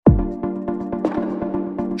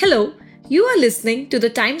Hello, you are listening to the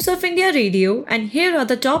Times of India radio, and here are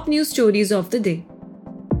the top news stories of the day.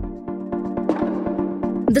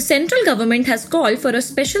 The central government has called for a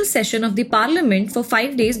special session of the parliament for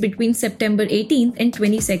 5 days between September 18th and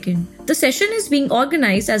 22nd. The session is being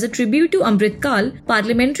organized as a tribute to Amrit Kal,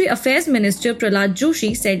 Parliamentary Affairs Minister Prahlad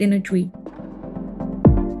Joshi said in a tweet.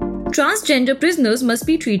 Transgender prisoners must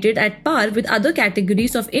be treated at par with other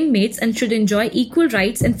categories of inmates and should enjoy equal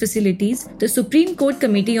rights and facilities, the Supreme Court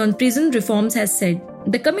Committee on Prison Reforms has said.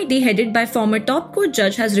 The committee, headed by former top court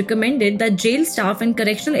judge, has recommended that jail staff and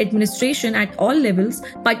correctional administration at all levels,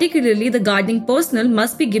 particularly the guarding personnel,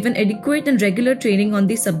 must be given adequate and regular training on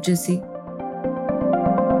the subjudice.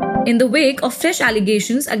 In the wake of fresh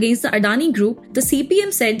allegations against the Adani Group, the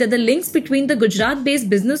CPM said that the links between the Gujarat-based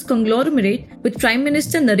business conglomerate with Prime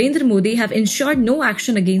Minister Narendra Modi have ensured no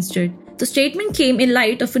action against it. The statement came in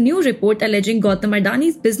light of a new report alleging Gautam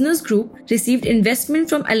Adani's business group received investment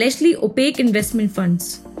from allegedly opaque investment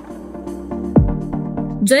funds.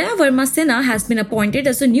 Jaya Verma Sinha has been appointed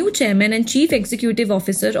as the new chairman and chief executive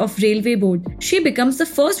officer of Railway Board. She becomes the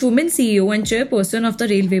first woman CEO and chairperson of the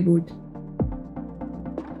Railway Board.